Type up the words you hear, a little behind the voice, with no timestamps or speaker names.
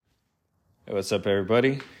Hey, what's up,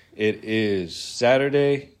 everybody? It is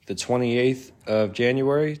Saturday, the 28th of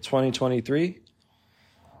January, 2023.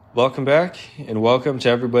 Welcome back, and welcome to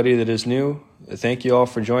everybody that is new. Thank you all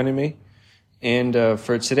for joining me. And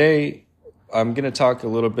for today, I'm going to talk a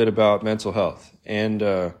little bit about mental health. And,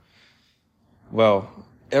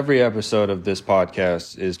 every episode of this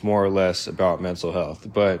podcast is more or less about mental health.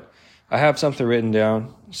 But I have something written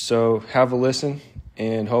down, so have a listen,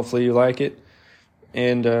 and hopefully you like it.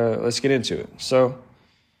 And let's get into it. So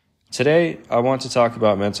today I want to talk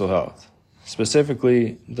about mental health,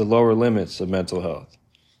 specifically the lower limits of mental health.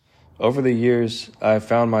 Over the years, I've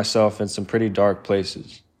found myself in some pretty dark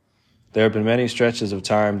places. There have been many stretches of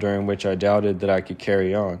time during which I doubted that I could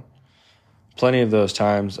carry on. Plenty of those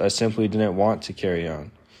times I simply didn't want to carry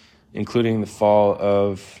on, including the fall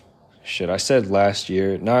of, I said last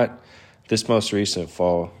year, not this most recent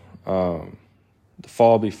fall, the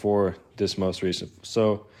fall before this most recent.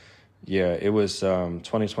 So, it was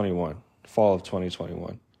 2021, fall of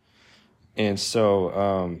 2021. And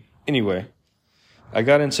so, anyway, I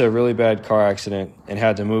got into a really bad car accident and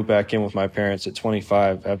had to move back in with my parents at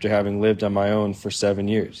 25 after having lived on my own for 7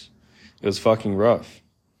 years. It was fucking rough.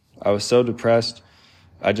 I was so depressed,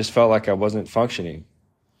 I just felt like I wasn't functioning.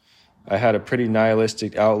 I had a pretty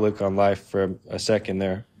nihilistic outlook on life for a second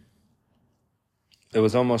there. It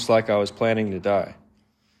was almost like I was planning to die.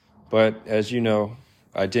 But as you know,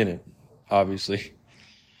 I didn't, obviously.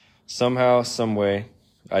 Somehow, some way,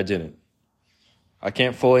 I didn't. I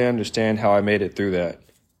can't fully understand how I made it through that.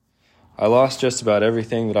 I lost just about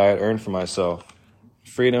everything that I had earned for myself.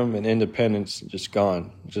 Freedom and independence just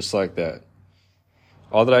gone, just like that.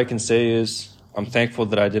 All that I can say is I'm thankful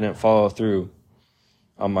that I didn't follow through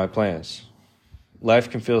on my plans. Life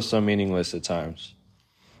can feel so meaningless at times.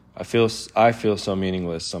 I feel so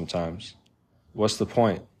meaningless sometimes. What's the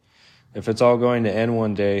point? If it's all going to end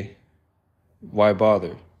one day, why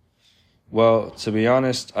bother? Well, to be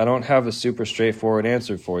honest, I don't have a super straightforward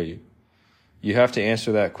answer for you. You have to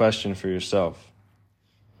answer that question for yourself.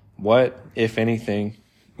 What, if anything,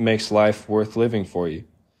 makes life worth living for you?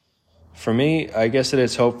 For me, I guess it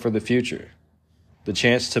is hope for the future. The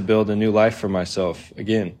chance to build a new life for myself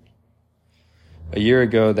again. A year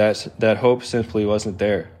ago, that hope simply wasn't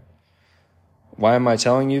there. Why am I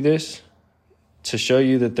telling you this? To show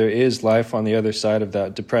you that there is life on the other side of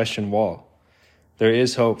that depression wall. There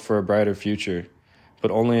is hope for a brighter future, but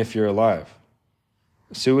only if you're alive.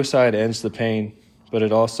 Suicide ends the pain, but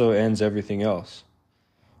it also ends everything else.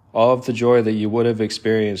 All of the joy that you would have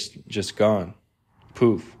experienced just gone.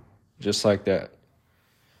 Poof, just like that.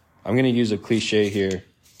 I'm going to use a cliche here.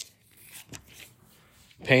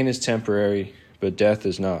 Pain is temporary, but death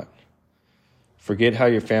is not. Forget how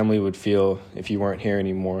your family would feel if you weren't here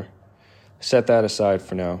anymore. Set that aside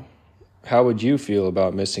for now. How would you feel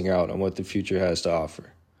about missing out on what the future has to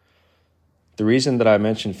offer? The reason that I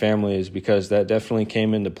mentioned family is because that definitely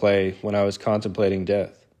came into play when I was contemplating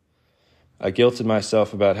death. I guilted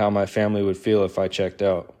myself about how my family would feel if I checked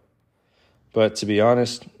out. But to be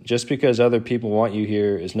honest, just because other people want you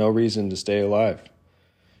here is no reason to stay alive.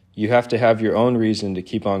 You have to have your own reason to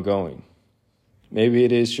keep on going. Maybe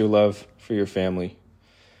it is your love for your family.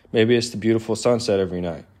 Maybe it's the beautiful sunset every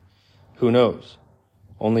night. Who knows?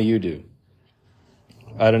 Only you do.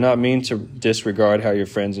 I do not mean to disregard how your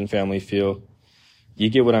friends and family feel.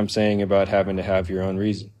 You get what I'm saying about having to have your own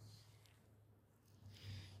reason.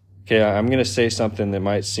 Okay, I'm going to say something that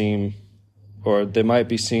might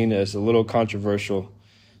be seen as a little controversial,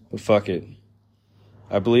 but fuck it.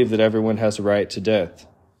 I believe that everyone has a right to death.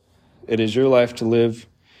 It is your life to live,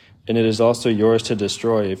 and it is also yours to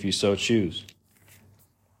destroy if you so choose.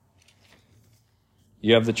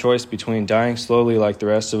 You have the choice between dying slowly like the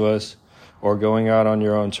rest of us or going out on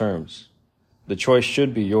your own terms. The choice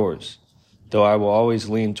should be yours, though I will always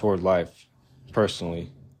lean toward life,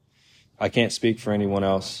 personally. I can't speak for anyone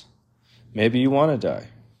else. Maybe you want to die.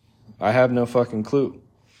 I have no fucking clue.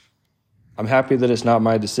 I'm happy that it's not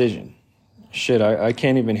my decision. I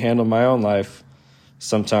can't even handle my own life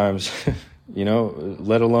sometimes,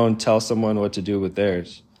 let alone tell someone what to do with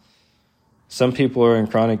theirs. Some people are in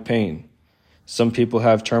chronic pain. Some people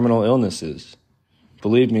have terminal illnesses.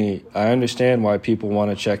 Believe me, I understand why people want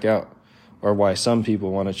to check out, or why some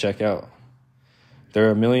people want to check out. There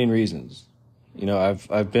are a million reasons.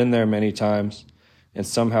 I've been there many times, and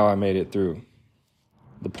somehow I made it through.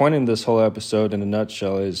 The point in this whole episode, in a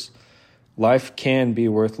nutshell, is life can be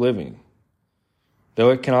worth living.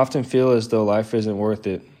 Though it can often feel as though life isn't worth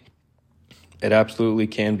it, it absolutely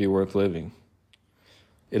can be worth living.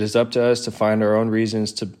 It is up to us to find our own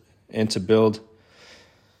reasons to build.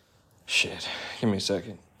 Give me a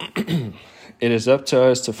second. It is up to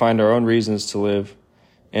us to find our own reasons to live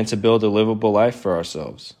and to build a livable life for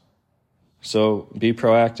ourselves. So be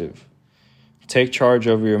proactive. Take charge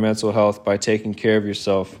over your mental health by taking care of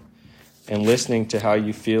yourself and listening to how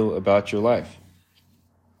you feel about your life.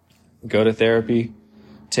 Go to therapy,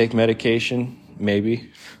 take medication,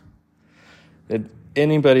 maybe.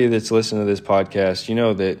 Anybody that's listening to this podcast, you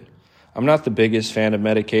know that I'm not the biggest fan of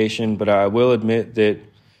medication, but I will admit that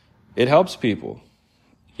it helps people.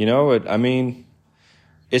 You know,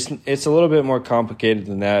 it's a little bit more complicated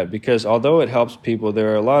than that, because although it helps people,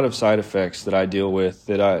 there are a lot of side effects that I deal with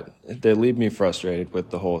that leave me frustrated with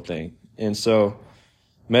the whole thing. And so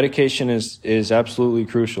medication is absolutely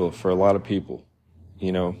crucial for a lot of people.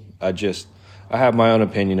 You know, I have my own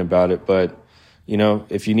opinion about it, but you know,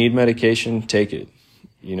 if you need medication, take it.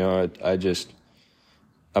 You know,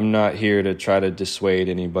 I'm not here to try to dissuade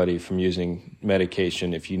anybody from using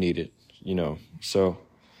medication if you need it, you know. So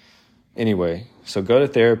anyway, so go to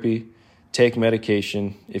therapy, take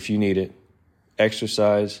medication if you need it,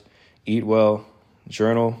 exercise, eat well,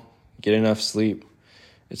 journal, get enough sleep,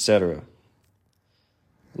 etc.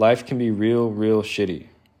 Life can be real shitty,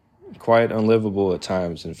 quite unlivable at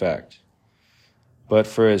times, in fact. But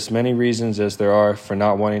for as many reasons as there are for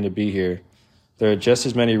not wanting to be here, there are just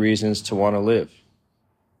as many reasons to want to live.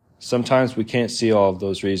 Sometimes we can't see all of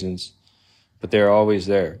those reasons, but they're always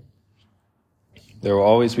there. There will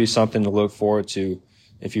always be something to look forward to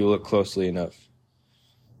if you look closely enough.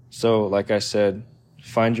 So, like I said,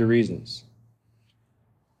 find your reasons.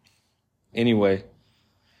 Anyway,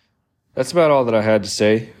 that's about all that I had to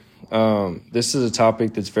say. This is a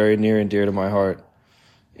topic that's very near and dear to my heart,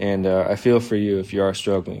 and I feel for you if you are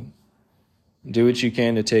struggling. Do what you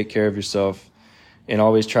can to take care of yourself, and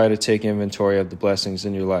always try to take inventory of the blessings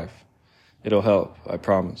in your life. It'll help, I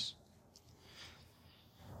promise.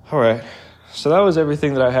 All right, so that was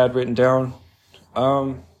everything that I had written down.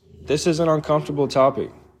 This is an uncomfortable topic.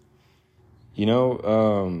 You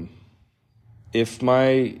know, if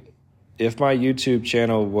my YouTube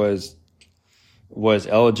channel was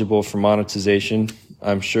eligible for monetization,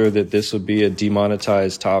 I'm sure that this would be a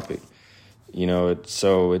demonetized topic. You know,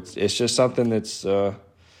 it's just something that's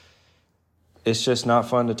it's just not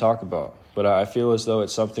fun to talk about. But I feel as though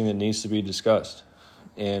it's something that needs to be discussed.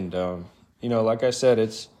 And you know, like I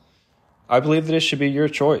said, I believe that it should be your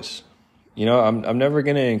choice. You know, I'm never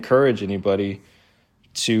going to encourage anybody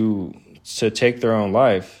to take their own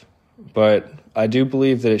life, but I do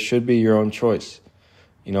believe that it should be your own choice.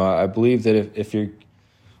 You know, I believe that if you're,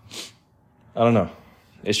 I don't know,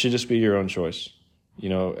 it should just be your own choice. You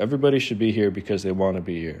know, everybody should be here because they want to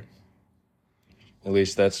be here. At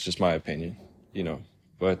least that's just my opinion, you know.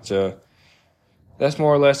 But that's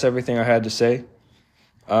more or less everything I had to say.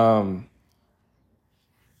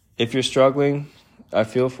 If you're struggling, I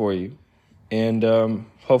feel for you. And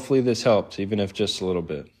hopefully this helps, even if just a little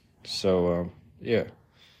bit. So, yeah.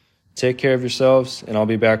 Take care of yourselves, and I'll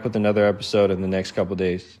be back with another episode in the next couple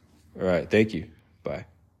days. All right. Thank you. Bye.